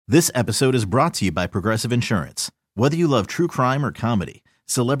This episode is brought to you by Progressive Insurance. Whether you love true crime or comedy,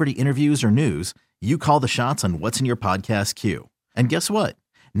 celebrity interviews or news, you call the shots on what's in your podcast queue. And guess what?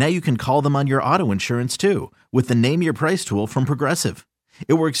 Now you can call them on your auto insurance too with the Name Your Price tool from Progressive.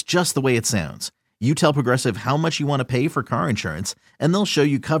 It works just the way it sounds. You tell Progressive how much you want to pay for car insurance, and they'll show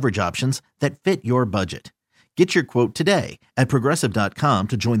you coverage options that fit your budget. Get your quote today at Progressive.com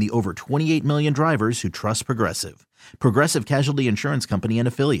to join the over 28 million drivers who trust Progressive. Progressive Casualty Insurance Company and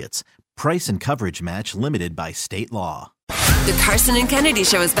Affiliates. Price and coverage match limited by state law. The Carson and Kennedy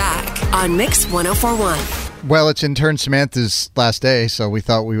Show is back on Mix 104.1. Well, it's intern Samantha's last day, so we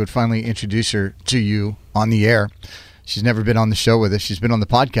thought we would finally introduce her to you on the air. She's never been on the show with us. She's been on the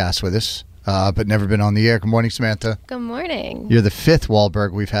podcast with us, but never been on the air. Good morning, Samantha. Good morning. You're the fifth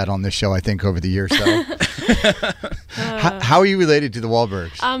Wahlberg we've had on this show, I think, over the years. So. How are you related to the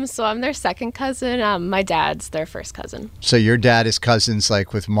Wahlbergs? So I'm their second cousin. My dad's their first cousin. So your dad is cousins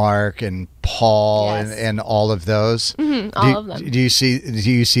like with Mark and Paul Yes. and all of those? Mm-hmm, all of them. Do you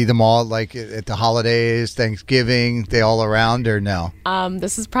see them all like at the holidays, Thanksgiving, they all around or no?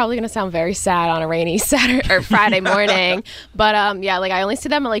 This is probably going to sound very sad on a rainy Saturday or Friday morning. But yeah, like I only see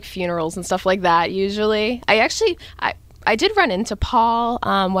them at like funerals and stuff like that usually. I did run into Paul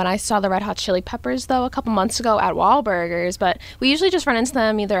when I saw the Red Hot Chili Peppers, though, a couple months ago at Wahlburgers. But we usually just run into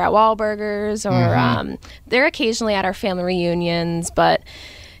them either at Wahlburgers or they're occasionally at our family reunions. But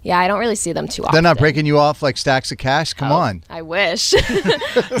yeah, I don't really see them too often. They're not breaking you off like stacks of cash? Come on. I wish.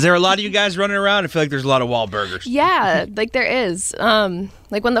 Is there a lot of you guys running around? I feel like there's a lot of Wahlburgers. Yeah, like there is.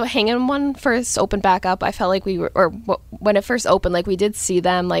 Like when the Hanging one first opened back up, I felt like when it first opened, like we did see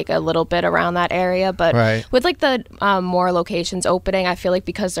them like a little bit around that area. But with like the more locations opening, I feel like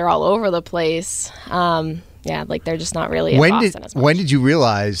because they're all over the place, yeah, like they're just not really in Boston as much. When did you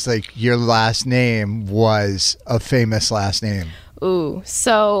realize like your last name was a famous last name? Ooh,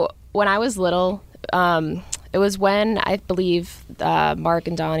 so when I was little, it was when I believe Mark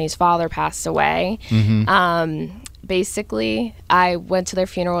and Donnie's father passed away. Basically, I went to their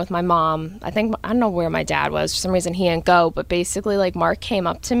funeral with my mom. I don't know where my dad was. For some reason, he didn't go. But basically, like, Mark came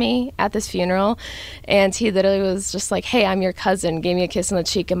up to me at this funeral, and he literally was just like, "Hey, I'm your cousin," gave me a kiss on the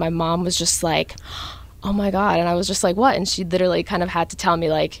cheek, and my mom was just like, "Oh, my God." And I was just like, "What?" And she literally kind of had to tell me,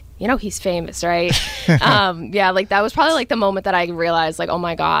 like, you know, he's famous, right? Yeah, like, that was probably, like, the moment that I realized, like, oh,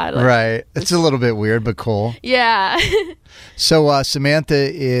 my God. Like, right. It's a little bit weird, but cool. Yeah. So Samantha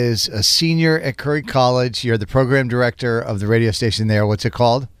is a senior at Curry College. You're the program director of the radio station there. What's it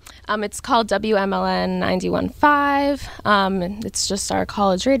called? It's called WMLN 91.5. It's just our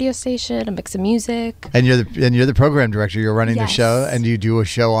college radio station, a mix of music. And you're the program director. You're running the show, and you do a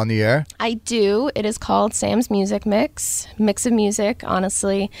show on the air? I do. It is called Sam's Music Mix of music,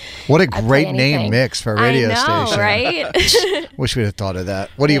 honestly. What a great name, Mix, for a radio station. Right? Wish we'd have thought of that.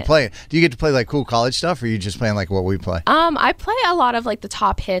 What are you playing? Do you get to play like cool college stuff, or are you just playing like what we play? I play a lot of like the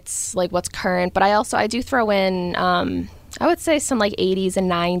top hits, like what's current, but I do throw in I would say some like 80s and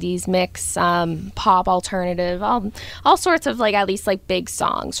 90s mix, pop, alternative, all sorts of like at least like big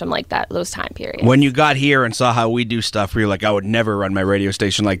songs from like those time periods. When you got here and saw how we do stuff, were you like, I would never run my radio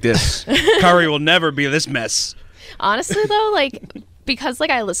station like this. Curry will never be this mess. Honestly, though, like because like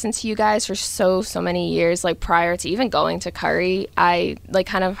I listened to you guys for so many years, like prior to even going to Curry, I like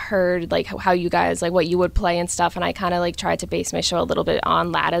kind of heard like how you guys like what you would play and stuff, and I kind of like tried to base my show a little bit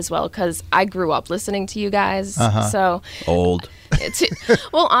on that as well because I grew up listening to you guys. So old.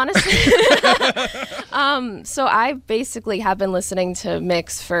 Well, honestly, so I basically have been listening to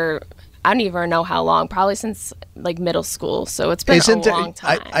Mix for I don't even know how long, probably since like middle school. So it's been a long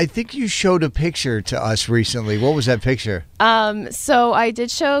time. I think you showed a picture to us recently. What was that picture? So I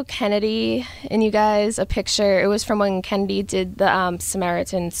did show Kennedy and you guys a picture. It was from when Kennedy did the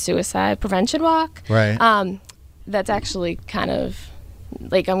Samaritan Suicide Prevention Walk. Right. That's actually kind of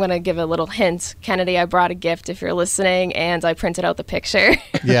like, I'm going to give a little hint. Kennedy, I brought a gift if you're listening, and I printed out the picture.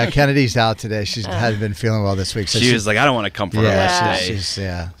 Yeah, Kennedy's out today. She hadn't been feeling well this week. So she was like, I don't want to come for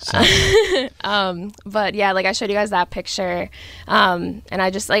her. But yeah, like I showed you guys that picture. And I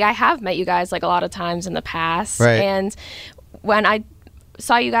just, like, I have met you guys like a lot of times in the past. Right. And when I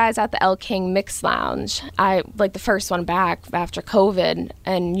saw you guys at the El King Mix Lounge, I like the first one back after COVID,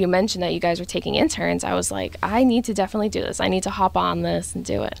 and you mentioned that you guys were taking interns. I was like, I need to definitely do this. I need to hop on this and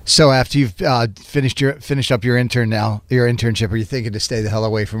do it. So after you've finished up your internship, are you thinking to stay the hell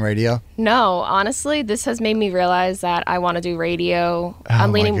away from radio? No, honestly, this has made me realize that I want to do radio.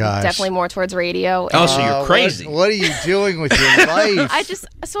 I'm leaning definitely more towards radio. Oh, so you're crazy. What are you doing with your life?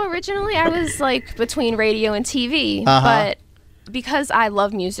 So originally I was like between radio and TV, but because I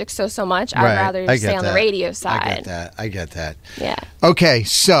love music so much, Right. I'd rather I stay get on the that. radio side. I get that. Yeah. Okay,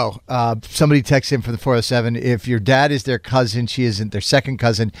 so somebody texts in from the 407. If your dad is their cousin, she isn't their second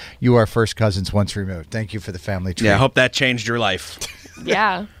cousin. You are first cousins once removed. Thank you for the family tree. Yeah, I hope that changed your life.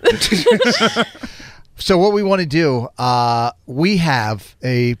 Yeah. So what we want to do, we have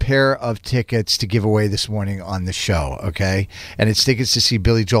a pair of tickets to give away this morning on the show, okay? And it's tickets to see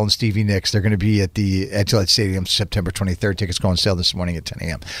Billy Joel and Stevie Nicks. They're going to be at Gillette Stadium September 23rd. Tickets go on sale this morning at 10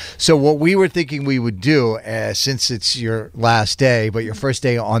 a.m. So what we were thinking we would do, since it's your last day, but your first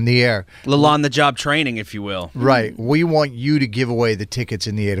day on the air. A little on-the-job training, if you will. Right. We want you to give away the tickets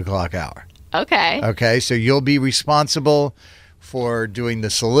in the 8 o'clock hour. Okay. Okay, so you'll be responsible for doing the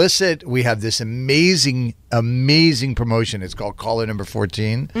solicit. We have this amazing promotion. It's called Caller Number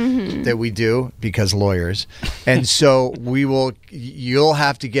 14 that we do because lawyers. And so you'll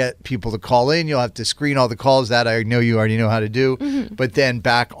have to get people to call in. You'll have to screen all the calls. That I know you already know how to do. But then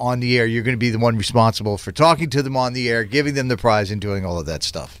back on the air, you're going to be the one responsible for talking to them on the air, giving them the prize, and doing all of that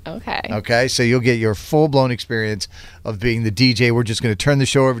stuff. Okay. Okay, so you'll get your full-blown experience of being the DJ. We're just going to turn the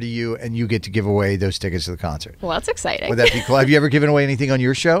show over to you, and you get to give away those tickets to the concert. Well, that's exciting. Would that be cool? Have you ever given away anything on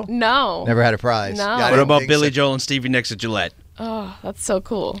your show? No. Never had a prize? No. Yeah, I What don't about think Billy so. Joel and Stevie Nicks at Gillette? Oh, that's so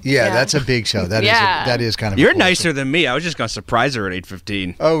cool. Yeah, that's a big show. That is kind of. You're cool. nicer than me. I was just going to surprise her at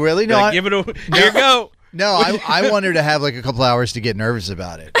 8:15. Oh, really? No, Give it here you go. no. I want her to have like a couple hours to get nervous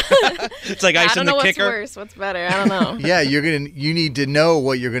about it. It's like I ice don't in know the what's kicker. worse, what's better. I don't know. Yeah, you need to know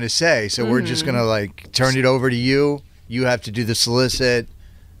what you're gonna say. So we're just gonna like turn it over to you. You have to do the solicit,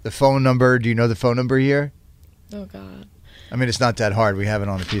 the phone number. Do you know the phone number here? Oh, God. I mean, it's not that hard. We have it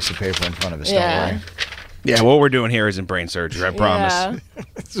on a piece of paper in front of us. Yeah. Don't worry. Yeah, what we're doing here isn't brain surgery, I promise. Yeah.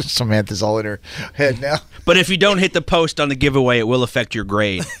 Samantha's all in her head now. But if you don't hit the post on the giveaway, it will affect your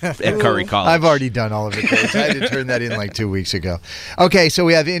grade at Curry College. I've already done all of it. Guys. I had to turn that in like 2 weeks ago. Okay, so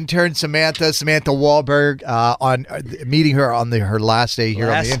we have intern Samantha Wahlberg, on meeting her on her last day here.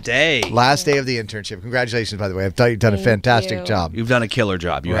 Last day. Last day of the internship. Congratulations, by the way. I've thought you've done a Thank fantastic you. job. You've done a killer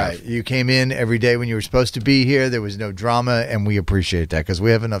job. You Right. have. You came in every day when you were supposed to be here. There was no drama, and we appreciate that because we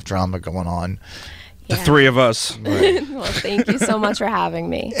have enough drama going on. The three of us. Well, thank you so much for having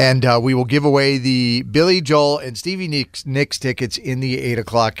me. And we will give away the Billy Joel and Stevie Nicks tickets in the 8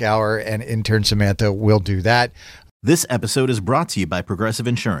 o'clock hour, and intern Samantha will do that. This episode is brought to you by Progressive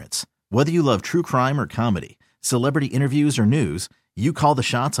Insurance. Whether you love true crime or comedy, celebrity interviews or news, you call the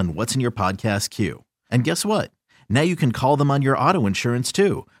shots on what's in your podcast queue. And guess what? Now you can call them on your auto insurance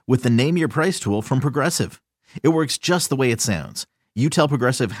too with the Name Your Price tool from Progressive. It works just the way it sounds. You tell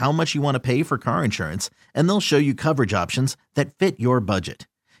Progressive how much you want to pay for car insurance, and they'll show you coverage options that fit your budget.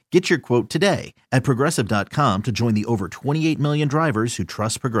 Get your quote today at Progressive.com to join the over 28 million drivers who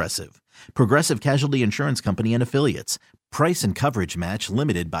trust Progressive. Progressive Casualty Insurance Company and Affiliates. Price and coverage match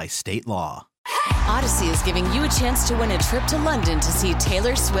limited by state law. Odyssey is giving you a chance to win a trip to London to see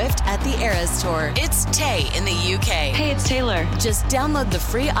Taylor Swift at the Eras Tour. It's Tay in the UK. Hey, it's Taylor. Just download the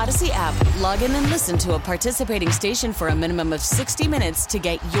free Odyssey app, log in and listen to a participating station for a minimum of 60 minutes to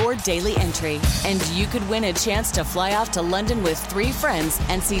get your daily entry. And you could win a chance to fly off to London with 3 friends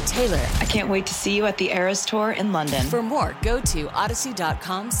and see Taylor. I can't wait to see you at the Eras Tour in London. For more, go to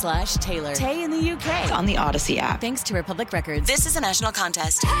odyssey.com/Taylor. Tay in the UK. On the Odyssey app. Thanks to Republic Records. This is a national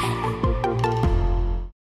contest.